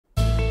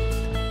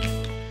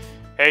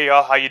Hey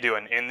y'all, how you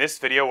doing? In this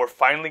video, we're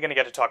finally going to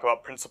get to talk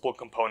about principal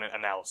component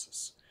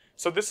analysis.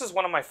 So this is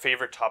one of my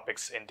favorite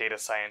topics in data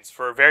science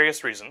for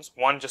various reasons.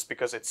 One, just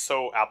because it's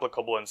so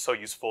applicable and so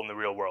useful in the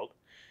real world.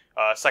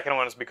 Second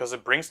one is because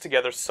it brings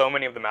together so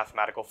many of the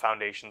mathematical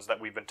foundations that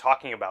we've been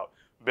talking about,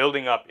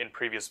 building up in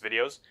previous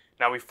videos.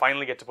 Now we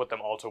finally get to put them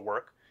all to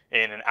work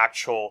in an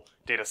actual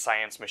data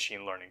science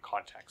machine learning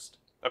context.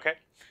 Okay?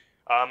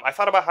 I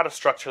thought about how to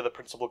structure the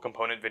principal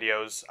component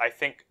videos. I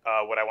think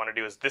what I want to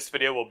do is this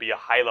video will be a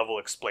high-level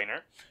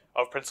explainer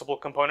of principal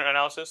component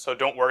analysis, so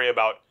don't worry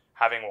about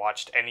having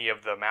watched any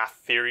of the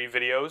math theory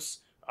videos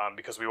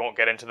because we won't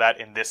get into that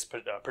in this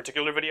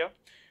particular video.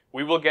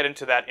 We will get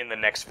into that in the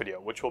next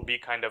video, which will be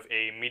kind of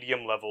a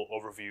medium-level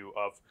overview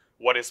of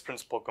what is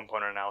principal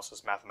component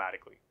analysis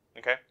mathematically.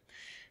 Okay?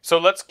 So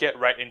let's get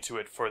right into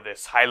it for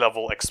this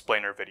high-level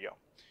explainer video.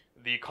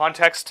 The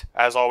context,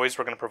 as always,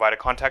 we're going to provide a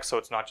context, so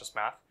it's not just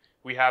math.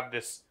 We have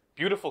this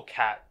beautiful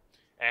cat,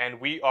 and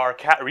we are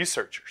cat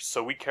researchers,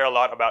 so we care a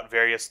lot about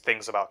various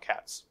things about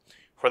cats.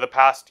 For the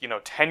past,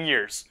 10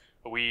 years,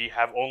 we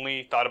have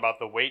only thought about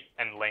the weight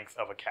and length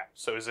of a cat.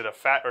 So is it a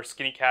fat or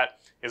skinny cat?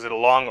 Is it a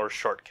long or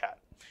short cat?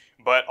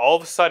 But all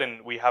of a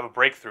sudden, we have a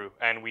breakthrough,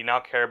 and we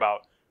now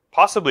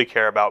possibly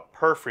care about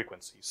purr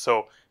frequency.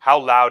 So how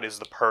loud is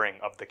the purring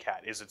of the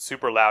cat? Is it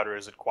super loud or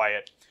is it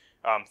quiet?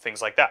 Things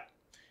like that.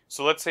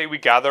 So let's say we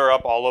gather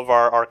up all of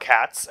our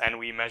cats and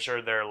we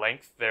measure their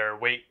length, their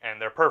weight, and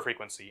their purr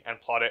frequency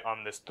and plot it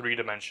on this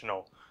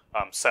three-dimensional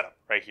setup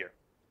right here.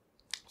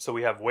 So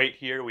we have weight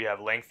here, we have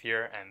length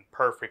here, and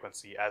purr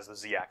frequency as the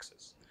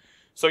z-axis.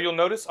 So you'll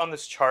notice on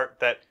this chart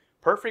that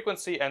purr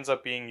frequency ends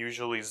up being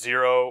usually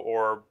 0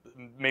 or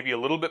maybe a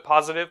little bit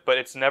positive, but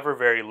it's never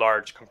very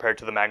large compared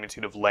to the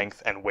magnitude of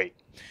length and weight.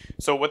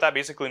 So what that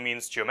basically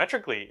means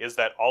geometrically is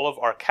that all of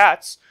our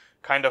cats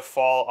kind of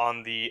fall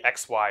on the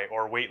xy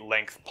or weight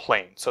length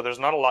plane. So there's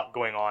not a lot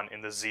going on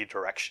in the z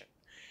direction.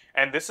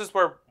 And this is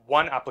where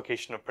one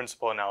application of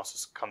principal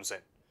analysis comes in.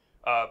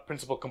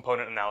 Principal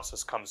component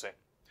analysis comes in.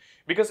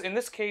 Because in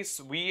this case,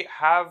 we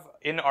have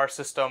in our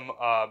system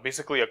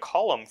basically a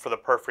column for the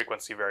purr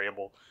frequency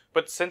variable.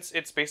 But since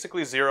it's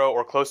basically 0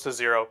 or close to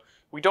 0,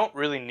 we don't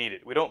really need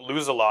it. We don't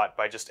lose a lot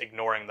by just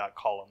ignoring that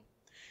column.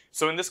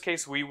 So in this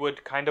case, we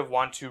would kind of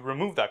want to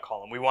remove that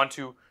column. We want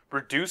to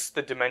reduce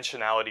the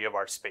dimensionality of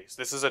our space.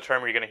 This is a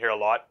term you're going to hear a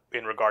lot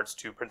in regards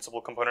to principal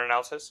component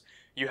analysis.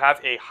 You have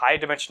a high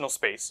dimensional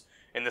space.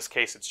 In this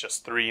case, it's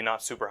just 3,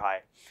 not super high.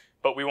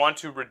 But we want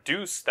to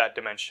reduce that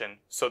dimension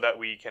so that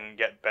we can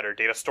get better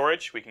data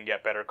storage, we can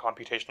get better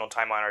computational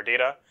time on our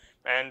data,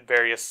 and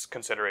various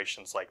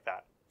considerations like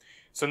that.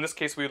 So in this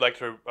case, we would like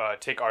to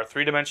take our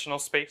 3-dimensional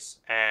space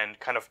and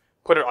kind of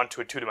put it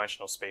onto a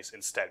 2-dimensional space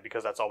instead,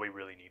 because that's all we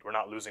really need. We're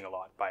not losing a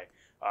lot by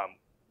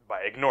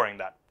ignoring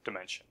that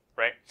dimension,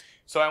 right?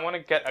 So I want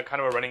to get a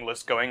kind of a running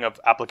list going of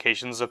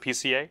applications of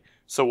PCA.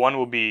 So one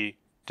will be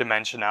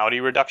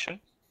dimensionality reduction.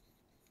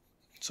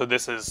 So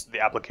this is the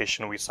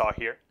application we saw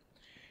here.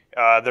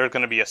 There's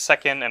going to be a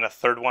second and a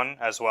third one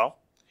as well.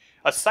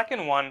 A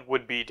second one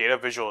would be data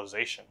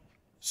visualization.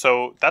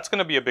 So that's going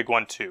to be a big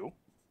one too.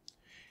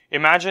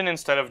 Imagine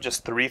instead of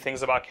just 3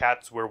 things about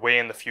cats, we're way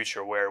in the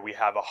future where we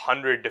have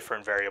 100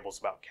 different variables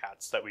about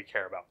cats that we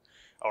care about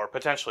or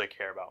potentially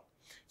care about.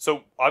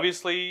 So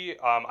obviously,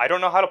 I don't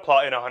know how to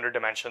plot in 100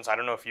 dimensions. I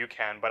don't know if you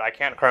can, but I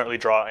can't currently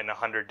draw in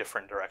 100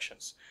 different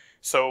directions.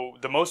 So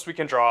the most we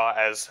can draw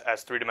as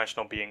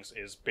 3-dimensional beings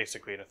is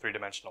basically in a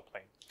 3-dimensional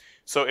plane.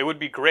 So it would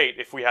be great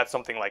if we had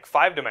something like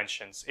 5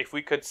 dimensions, if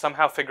we could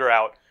somehow figure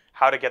out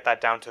how to get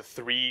that down to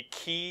 3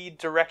 key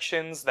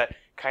directions that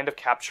kind of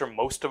capture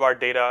most of our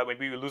data.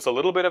 Maybe we lose a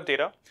little bit of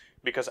data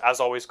because, as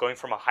always, going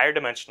from a higher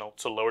dimensional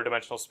to lower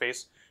dimensional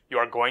space, you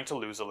are going to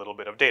lose a little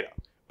bit of data.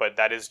 But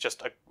that is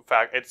just a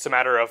fact. It's a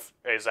matter of,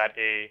 is that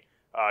a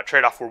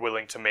trade-off we're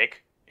willing to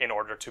make in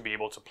order to be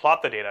able to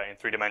plot the data in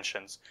 3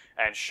 dimensions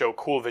and show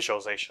cool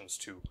visualizations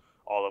to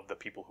all of the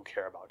people who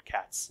care about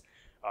cats.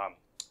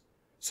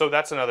 So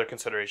that's another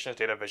consideration, is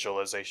data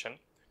visualization.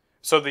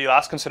 So the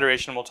last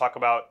consideration we'll talk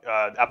about,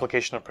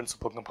 application of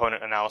principal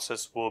component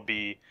analysis, will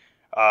be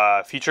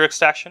feature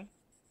extraction.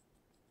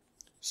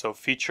 So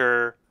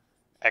feature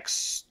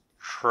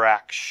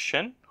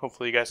extraction.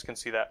 Hopefully you guys can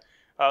see that.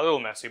 A little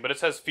messy, but it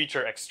says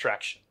feature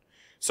extraction.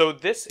 So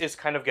this is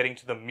kind of getting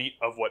to the meat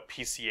of what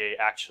PCA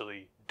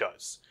actually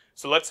does.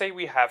 So let's say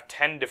we have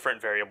 10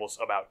 different variables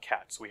about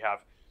cats. We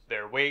have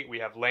their weight, we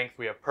have length,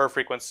 we have purr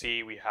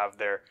frequency, we have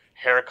their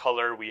hair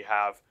color, we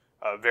have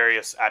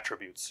various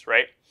attributes,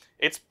 right?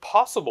 It's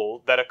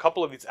possible that a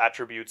couple of these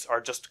attributes are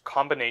just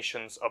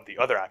combinations of the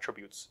other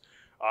attributes.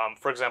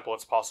 For example,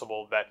 it's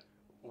possible that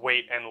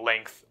weight and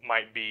length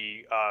might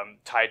be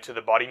tied to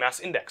the body mass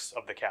index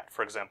of the cat,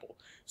 for example.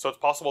 So it's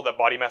possible that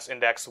body mass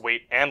index,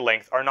 weight, and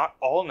length are not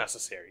all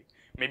necessary.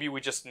 Maybe we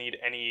just need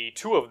any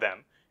 2 of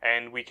them,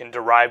 and we can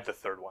derive the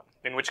third one,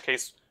 in which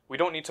case we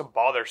don't need to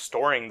bother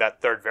storing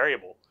that third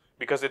variable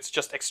because it's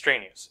just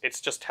extraneous.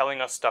 It's just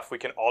telling us stuff we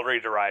can already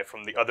derive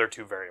from the other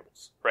 2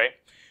 variables, right?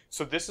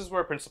 So this is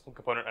where principal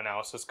component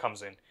analysis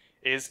comes in,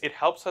 is it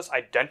helps us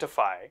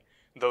identify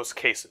those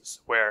cases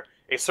where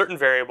a certain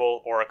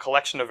variable or a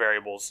collection of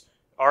variables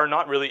are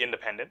not really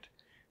independent.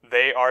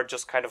 They are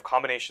just kind of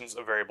combinations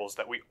of variables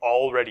that we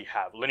already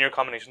have, linear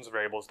combinations of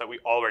variables that we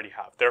already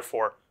have.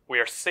 Therefore, we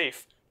are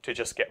safe to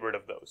just get rid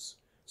of those.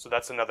 So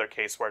that's another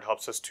case where it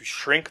helps us to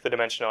shrink the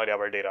dimensionality of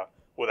our data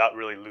without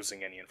really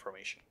losing any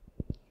information.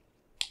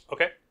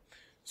 Okay,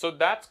 so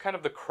that's kind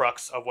of the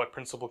crux of what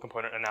principal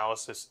component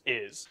analysis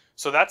is.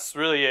 So that's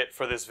really it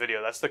for this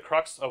video. That's the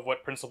crux of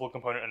what principal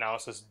component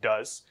analysis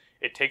does.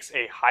 It takes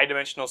a high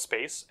dimensional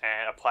space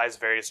and applies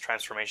various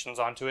transformations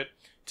onto it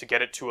to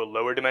get it to a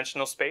lower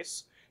dimensional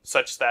space,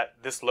 such that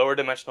this lower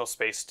dimensional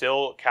space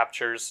still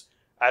captures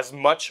as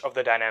much of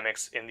the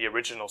dynamics in the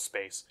original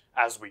space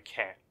as we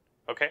can.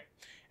 Okay,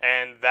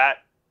 and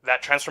that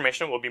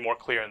transformation will be more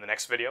clear in the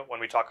next video when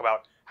we talk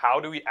about how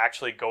do we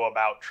actually go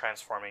about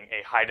transforming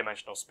a high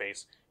dimensional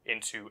space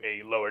into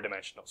a lower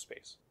dimensional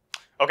space.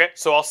 Okay,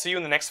 so I'll see you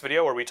in the next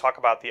video where we talk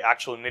about the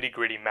actual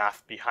nitty-gritty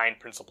math behind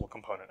principal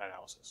component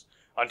analysis.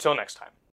 Until next time.